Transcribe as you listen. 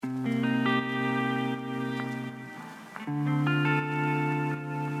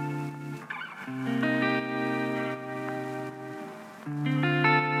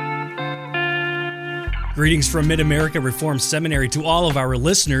Greetings from Mid-America Reformed Seminary to all of our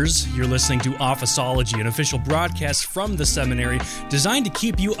listeners. You're listening to Officeology, an official broadcast from the seminary designed to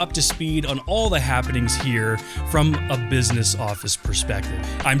keep you up to speed on all the happenings here from a business office perspective.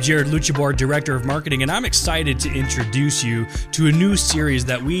 I'm Jared Luchabor, Director of Marketing, and I'm excited to introduce you to a new series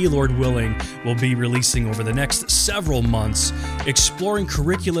that we, Lord willing, will be releasing over the next several months, exploring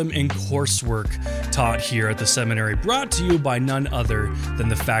curriculum and coursework taught here at the seminary, brought to you by none other than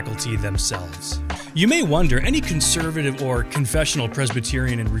the faculty themselves. You may wonder, any conservative or confessional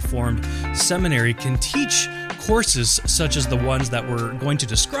Presbyterian and Reformed seminary can teach courses such as the ones that we're going to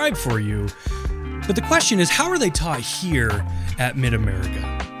describe for you. But the question is, how are they taught here at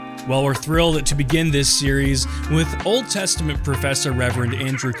Mid-America? Well, we're thrilled to begin this series with Old Testament professor Reverend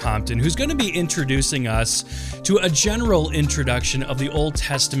Andrew Compton, who's going to be introducing us to a general introduction of the Old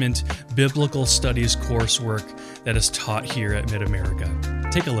Testament Biblical Studies coursework that is taught here at Mid-America.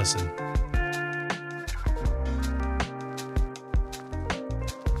 Take a listen.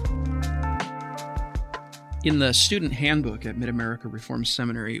 In the student handbook at Mid-America Reformed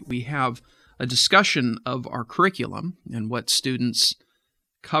Seminary, we have a discussion of our curriculum and what students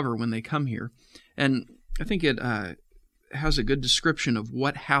cover when they come here. And I think it has a good description of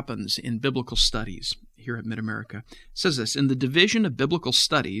what happens in biblical studies here at Mid-America. It says this: in the division of biblical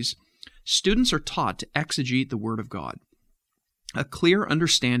studies, students are taught to exegete the Word of God. A clear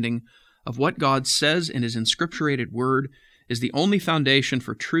understanding of what God says in His inscripturated Word is the only foundation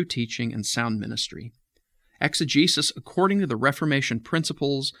for true teaching and sound ministry. Exegesis, according to the Reformation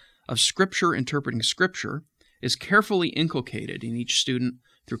principles of Scripture interpreting Scripture, is carefully inculcated in each student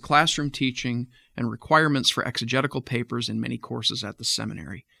through classroom teaching and requirements for exegetical papers in many courses at the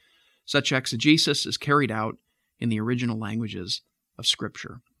seminary. Such exegesis is carried out in the original languages of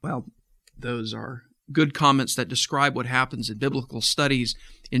Scripture. Well, those are good comments that describe what happens in biblical studies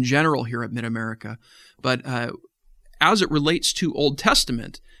in general here at Mid-America. But as it relates to Old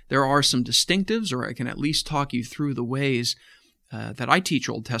Testament, there are some distinctives, or I can at least talk you through the ways that I teach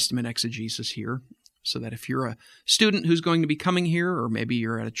Old Testament exegesis here, so that if you're a student who's going to be coming here, or maybe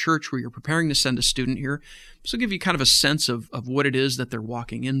you're at a church where you're preparing to send a student here, this will give you kind of a sense of what it is that they're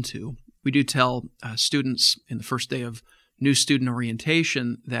walking into. We do tell students in the first day of new student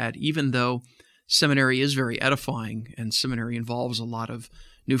orientation that even though seminary is very edifying and seminary involves a lot of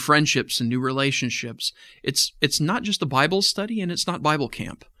new friendships and new relationships, it's not just a Bible study and it's not Bible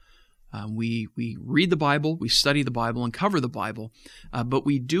camp. We read the Bible, we study the Bible and cover the Bible, but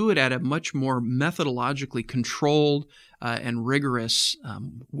we do it at a much more methodologically controlled and rigorous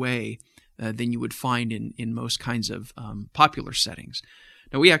way than you would find in most kinds of popular settings.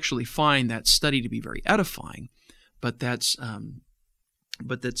 Now, we actually find that study to be very edifying, but it's a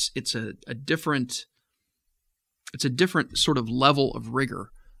different sort of level of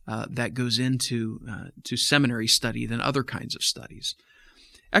rigor that goes into to seminary study than other kinds of studies.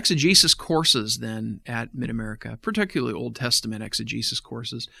 Exegesis courses then at Mid-America, particularly Old Testament exegesis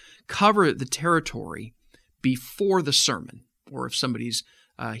courses, cover the territory before the sermon. Or if somebody's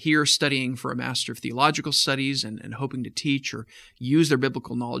here studying for a Master of Theological Studies and hoping to teach or use their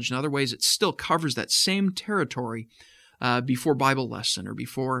biblical knowledge in other ways, it still covers that same territory before Bible lesson or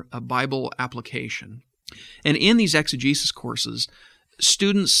before a Bible application. And in these exegesis courses,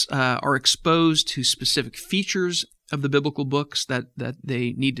 students are exposed to specific features of the biblical books that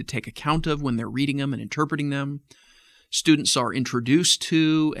they need to take account of when they're reading them and interpreting them. Students are introduced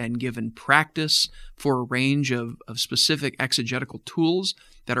to and given practice for a range of specific exegetical tools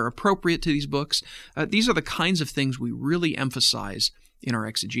that are appropriate to these books. These are the kinds of things we really emphasize in our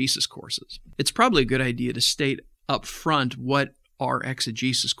exegesis courses. It's probably a good idea to state up front what our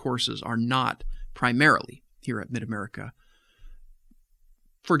exegesis courses are not primarily here at Mid-America.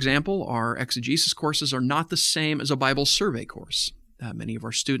 For example, our exegesis courses are not the same as a Bible survey course. Many of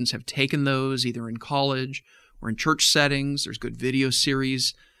our students have taken those either in college or in church settings. There's good video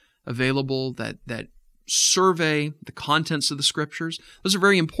series available that survey the contents of the Scriptures. Those are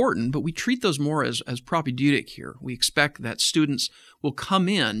very important, but we treat those more as propedeutic here. We expect that students will come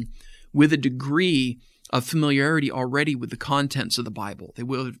in with a degree of familiarity already with the contents of the Bible. They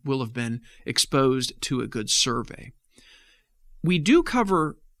will have been exposed to a good survey. We do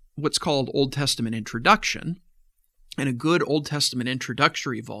cover what's called Old Testament Introduction, and a good Old Testament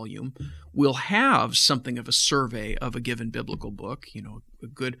introductory volume will have something of a survey of a given biblical book. A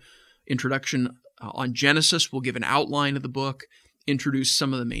good introduction on Genesis will give an outline of the book, introduce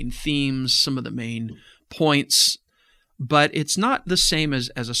some of the main themes, some of the main points, but it's not the same as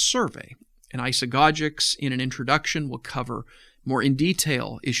a survey. An isagogics in an introduction will cover more in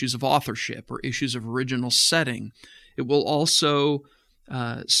detail issues of authorship or issues of original setting. It will also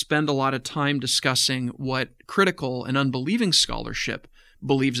spend a lot of time discussing what critical and unbelieving scholarship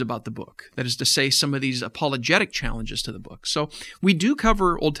believes about the book. That is to say, some of these apologetic challenges to the book. So we do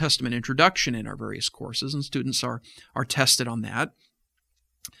cover Old Testament introduction in our various courses, and students are tested on that.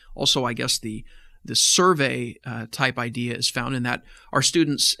 Also, I guess the survey type idea is found in that our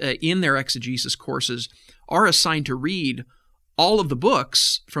students in their exegesis courses are assigned to read all of the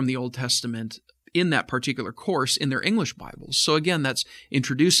books from the Old Testament in that particular course in their English Bibles. So again, that's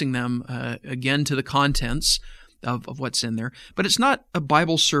introducing them again to the contents of what's in there. But it's not a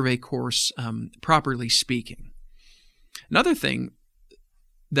Bible survey course, properly speaking. Another thing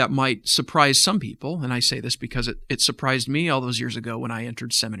that might surprise some people, and I say this because it surprised me all those years ago when I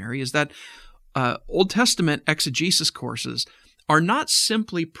entered seminary, is that Old Testament exegesis courses are not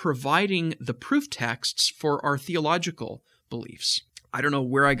simply providing the proof texts for our theological beliefs. I don't know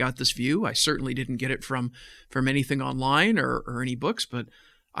where I got this view. I certainly didn't get it from anything online or any books, but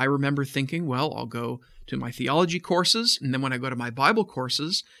I remember thinking, well, I'll go to my theology courses, and then when I go to my Bible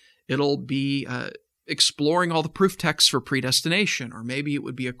courses, it'll be exploring all the proof texts for predestination, or maybe it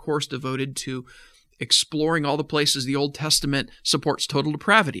would be a course devoted to exploring all the places the Old Testament supports total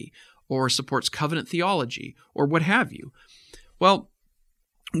depravity, or supports covenant theology, or what have you. Well,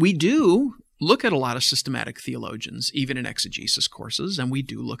 we do look at a lot of systematic theologians, even in exegesis courses, and we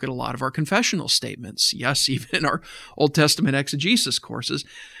do look at a lot of our confessional statements, yes, even in our Old Testament exegesis courses,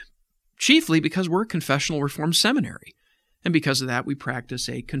 chiefly because we're a confessional Reformed seminary, and because of that, we practice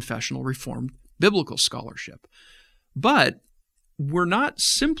a confessional Reformed biblical scholarship. But we're not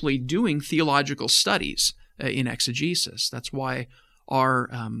simply doing theological studies in exegesis. That's why our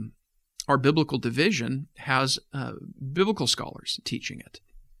biblical division has biblical scholars teaching it.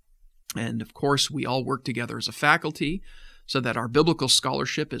 And of course, we all work together as a faculty so that our biblical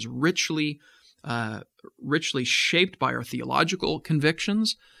scholarship is richly shaped by our theological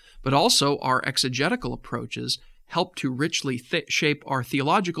convictions, but also our exegetical approaches help to richly shape our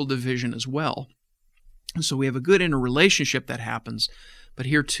theological division as well. And so we have a good interrelationship that happens. But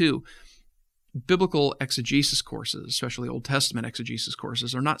here too, biblical exegesis courses, especially Old Testament exegesis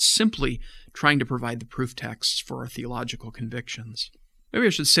courses, are not simply trying to provide the proof texts for our theological convictions. Maybe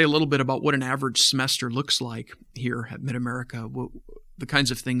I should say a little bit about what an average semester looks like here at Mid-America, the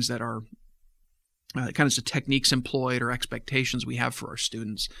kinds of things that are, the kinds of techniques employed or expectations we have for our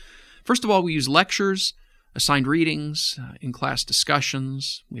students. First of all, we use lectures, assigned readings, in-class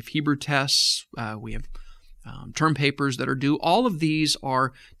discussions. We have Hebrew tests. We have term papers that are due. All of these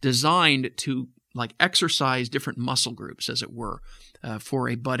are designed to exercise different muscle groups, as it were, for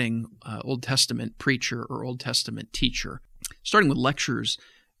a budding Old Testament preacher or Old Testament teacher. Starting with lectures,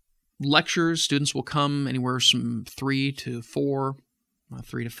 students will come anywhere from 3 to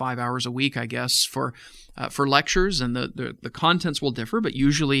 5 hours a week, I guess, for lectures, and the contents will differ, but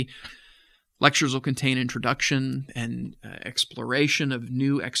usually lectures will contain introduction and exploration of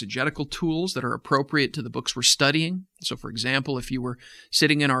new exegetical tools that are appropriate to the books we're studying. So, for example, if you were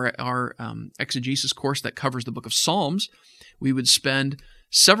sitting in our exegesis course that covers the book of Psalms, we would spend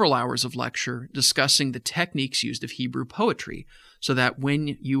several hours of lecture discussing the techniques used of Hebrew poetry, so that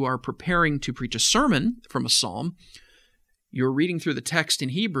when you are preparing to preach a sermon from a psalm, you're reading through the text in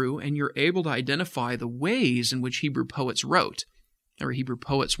Hebrew and you're able to identify the ways in which Hebrew poets wrote. Or Hebrew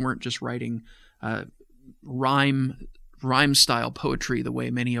poets weren't just writing rhyme-style poetry the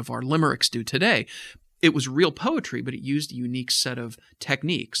way many of our limericks do today. It was real poetry, but it used a unique set of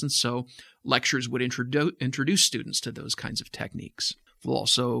techniques, and so lectures would introduce students to those kinds of techniques. We'll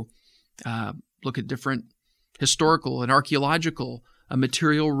also look at different historical and archaeological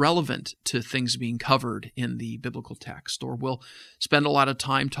material relevant to things being covered in the biblical text, or we'll spend a lot of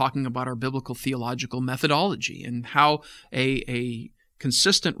time talking about our biblical theological methodology and how a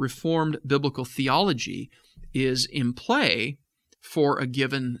consistent Reformed biblical theology is in play for a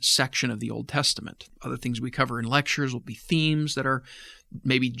given section of the Old Testament. Other things we cover in lectures will be themes that are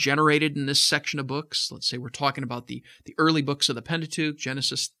maybe generated in this section of books. Let's say we're talking about the early books of the Pentateuch,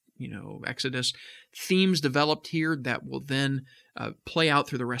 Genesis, Exodus, themes developed here that will then play out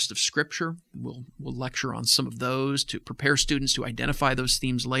through the rest of Scripture. We'll lecture on some of those to prepare students to identify those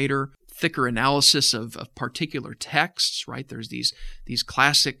themes later. Thicker analysis of particular texts, right? There's these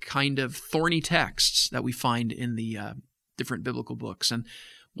classic kind of thorny texts that we find in the different biblical books, and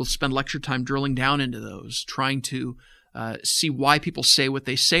we'll spend lecture time drilling down into those, trying to see why people say what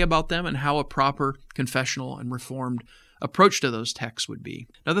they say about them and how a proper confessional and Reformed approach to those texts would be.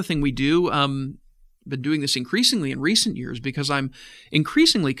 Another thing we do, been doing this increasingly in recent years because I'm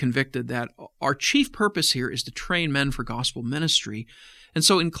increasingly convicted that our chief purpose here is to train men for gospel ministry. And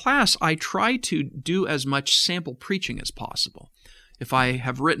so in class, I try to do as much sample preaching as possible. If I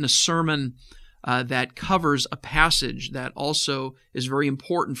have written a sermon that covers a passage that also is very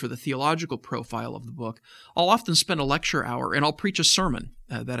important for the theological profile of the book, I'll often spend a lecture hour and I'll preach a sermon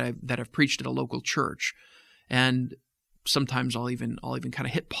that I've preached at a local church. And sometimes I'll even kind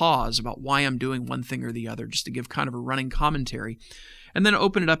of hit pause about why I'm doing one thing or the other, just to give kind of a running commentary, and then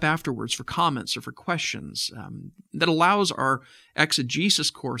open it up afterwards for comments or for questions. That allows our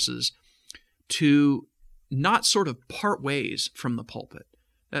exegesis courses to not sort of part ways from the pulpit.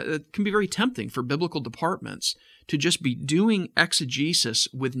 It can be very tempting for biblical departments to just be doing exegesis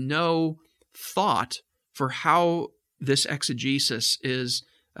with no thought for how this exegesis is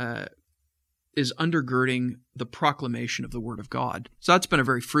undergirding the proclamation of the Word of God. So that's been a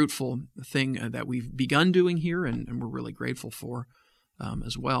very fruitful thing that we've begun doing here, and we're really grateful for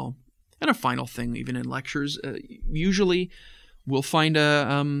as well. And a final thing, even in lectures, usually we'll find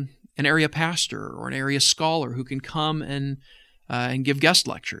an area pastor or an area scholar who can come and give guest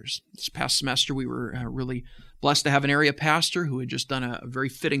lectures. This past semester, we were really blessed to have an area pastor who had just done a very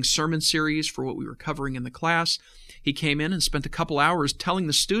fitting sermon series for what we were covering in the class. He came in and spent a couple hours telling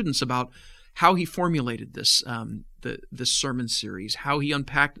the students about how he formulated this sermon series, how he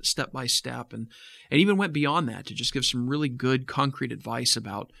unpacked it step by step, and even went beyond that to just give some really good, concrete advice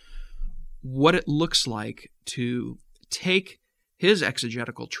about what it looks like to take his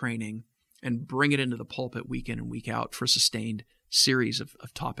exegetical training and bring it into the pulpit week in and week out for a sustained series of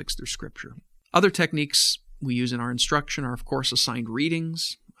topics through Scripture. Other techniques we use in our instruction are, of course, assigned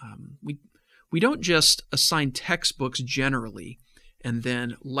readings. We don't just assign textbooks generally and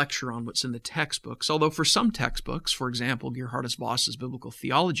then lecture on what's in the textbooks, although for some textbooks, for example, Geerhardus Voss's Biblical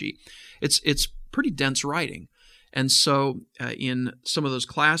Theology, it's pretty dense writing. And so in some of those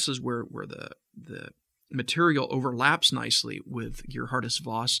classes where the material overlaps nicely with Geerhardus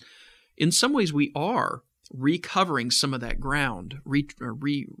Voss, in some ways we are recovering some of that ground,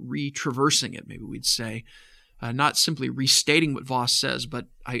 retraversing it, maybe we'd say, not simply restating what Voss says, but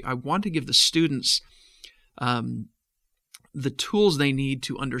I want to give the students the tools they need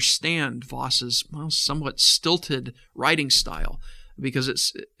to understand Voss's somewhat stilted writing style,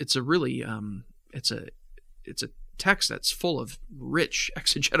 because it's a really it's a text that's full of rich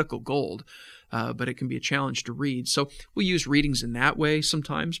exegetical gold, but it can be a challenge to read. So we use readings in that way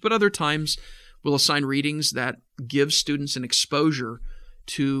sometimes, but other times we'll assign readings that give students an exposure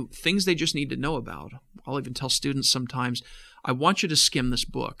to things they just need to know about. I'll even tell students sometimes, I want you to skim this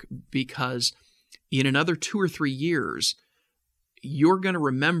book because in another 2 or 3 years, you're going to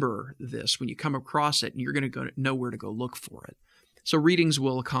remember this when you come across it, and you're going to know where to go look for it. So readings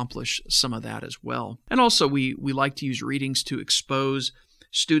will accomplish some of that as well. And also we like to use readings to expose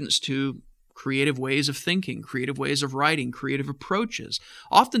students to creative ways of thinking, creative ways of writing, creative approaches,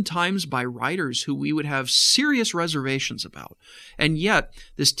 oftentimes by writers who we would have serious reservations about. And yet,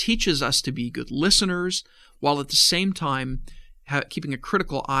 this teaches us to be good listeners, while at the same time keeping a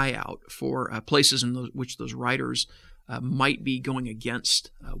critical eye out for places in which those writers might be going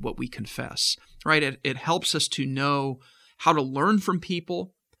against what we confess. Right? It helps us to know how to learn from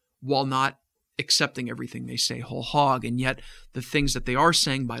people while not accepting everything they say whole hog, and yet the things that they are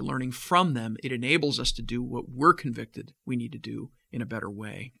saying, by learning from them, it enables us to do what we're convicted we need to do in a better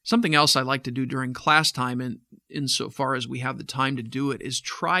way. Something else I like to do during class time, and insofar as we have the time to do it, is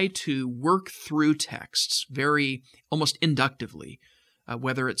try to work through texts very almost inductively,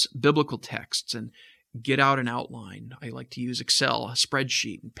 whether it's biblical texts, and get out an outline. I like to use Excel, a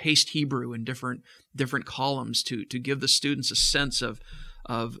spreadsheet, and paste Hebrew in different columns to give the students a sense of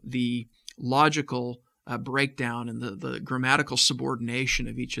the logical breakdown and the grammatical subordination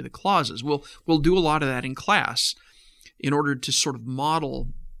of each of the clauses. We'll do a lot of that in class in order to sort of model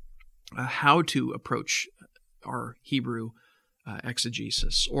how to approach our Hebrew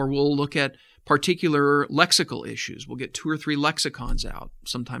exegesis. Or we'll look at particular lexical issues. We'll get 2 or 3 lexicons out.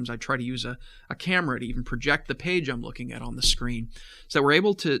 Sometimes I try to use a camera to even project the page I'm looking at on the screen, so that we're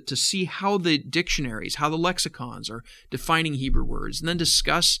able to see how the dictionaries, how the lexicons are defining Hebrew words, and then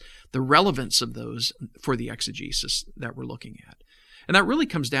discuss the relevance of those for the exegesis that we're looking at. And that really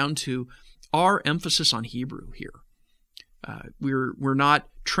comes down to our emphasis on Hebrew here. We're not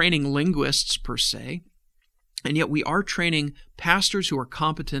training linguists per se, and yet we are training pastors who are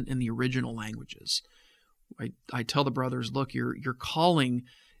competent in the original languages. I tell the brothers, look, your calling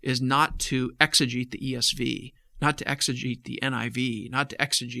is not to exegete the ESV, not to exegete the NIV, not to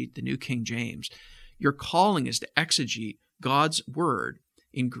exegete the New King James. Your calling is to exegete God's Word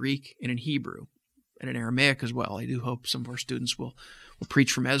in Greek and in Hebrew, and in Aramaic as well. I do hope some of our students will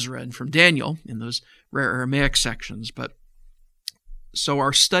preach from Ezra and from Daniel in those rare Aramaic sections. But so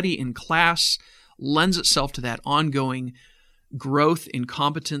our study in class lends itself to that ongoing growth in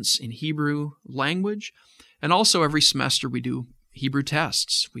competence in Hebrew language. And also every semester we do Hebrew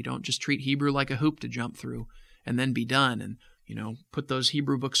tests. We don't just treat Hebrew like a hoop to jump through and then be done and, put those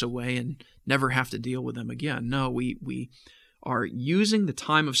Hebrew books away and never have to deal with them again. No, we are using the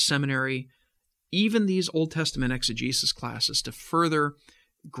time of seminary, even these Old Testament exegesis classes, to further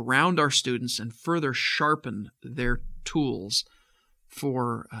ground our students and further sharpen their tools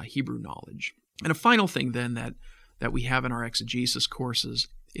for Hebrew knowledge. And a final thing then that we have in our exegesis courses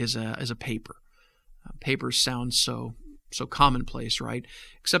is a paper. Papers sound so commonplace, right?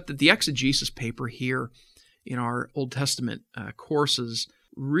 Except that the exegesis paper here in our Old Testament courses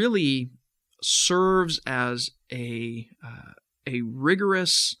really serves as a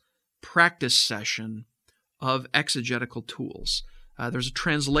rigorous practice session of exegetical tools. There's a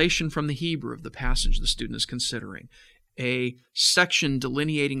translation from the Hebrew of the passage the student is considering, a section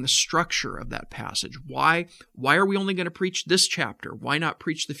delineating the structure of that passage. Why are we only going to preach this chapter? Why not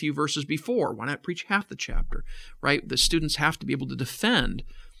preach the few verses before? Why not preach half the chapter? Right? The students have to be able to defend,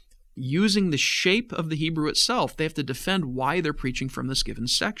 using the shape of the Hebrew itself, they have to defend why they're preaching from this given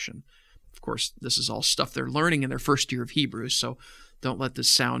section. Of course, this is all stuff they're learning in their first year of Hebrew, so don't let this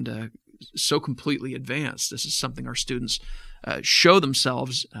sound so completely advanced. This is something our students show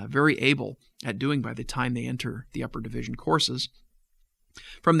themselves very able at doing by the time they enter the upper division courses.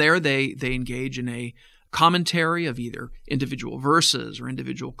 From there, they engage in a commentary of either individual verses or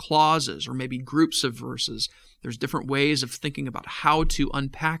individual clauses or maybe groups of verses. There's different ways of thinking about how to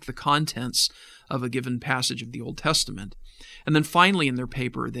unpack the contents of a given passage of the Old Testament. And then finally in their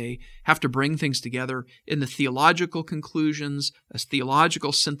paper, they have to bring things together in the theological conclusions, as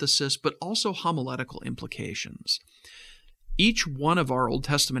theological synthesis, but also homiletical implications. Each one of our Old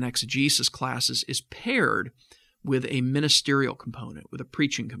Testament exegesis classes is paired with a ministerial component, with a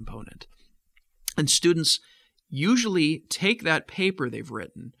preaching component. And students usually take that paper they've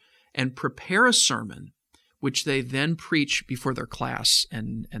written and prepare a sermon, which they then preach before their class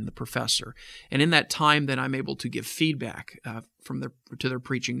and the professor. And in that time, then I'm able to give feedback to their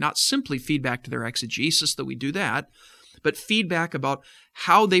preaching, not simply feedback to their exegesis, though we do that, but feedback about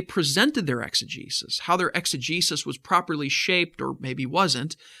how they presented their exegesis, how their exegesis was properly shaped, or maybe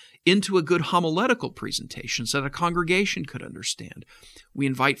wasn't, into a good homiletical presentation so that a congregation could understand. We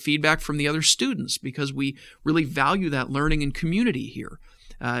invite feedback from the other students because we really value that learning and community here.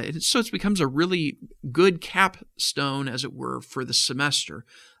 So it becomes a really good capstone, as it were, for the semester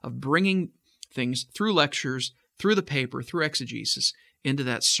of bringing things through lectures, through the paper, through exegesis, into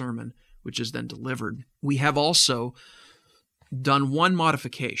that sermon, which is then delivered. We have also done one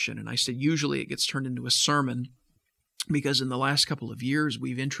modification, and I said usually it gets turned into a sermon, because in the last couple of years,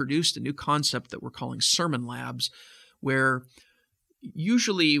 we've introduced a new concept that we're calling sermon labs, where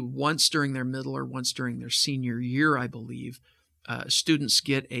usually once during their middle or once during their senior year, I believe, students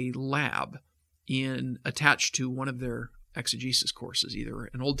get a lab attached to one of their exegesis courses, either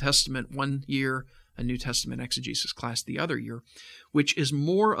an Old Testament one year, a New Testament exegesis class the other year, which is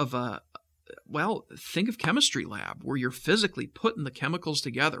more of think of chemistry lab, where you're physically putting the chemicals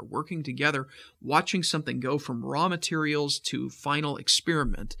together, working together, watching something go from raw materials to final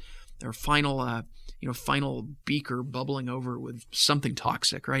experiment, or final beaker bubbling over with something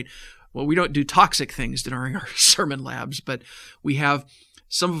toxic, right? Well, we don't do toxic things during our sermon labs, but we have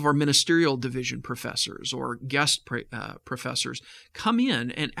some of our ministerial division professors or guest professors come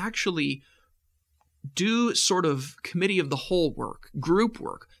in and actually do sort of committee of the whole work, group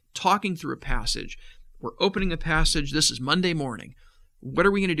work, talking through a passage. We're opening a passage. This is Monday morning. What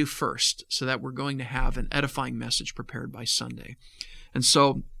are we going to do first so that we're going to have an edifying message prepared by Sunday? And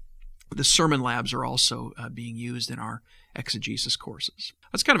so the sermon labs are also being used in our exegesis courses.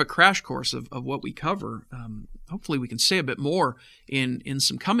 That's kind of a crash course of what we cover. Hopefully we can say a bit more in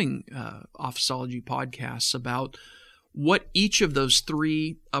some coming Officeology podcasts about what each of those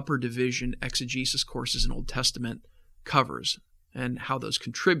three upper division exegesis courses in Old Testament covers, and how those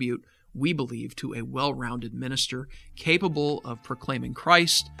contribute, we believe, to a well-rounded minister capable of proclaiming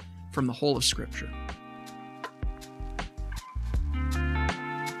Christ from the whole of Scripture.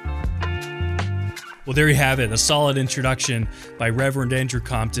 Well, there you have it, a solid introduction by Reverend Andrew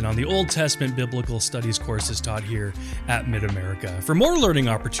Compton on the Old Testament Biblical Studies courses taught here at Mid-America. For more learning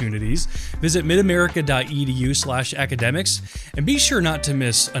opportunities, visit midamerica.edu/academics, and be sure not to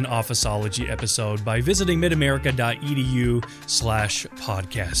miss an Officeology episode by visiting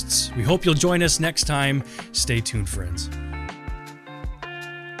midamerica.edu/podcasts. We hope you'll join us next time. Stay tuned, friends.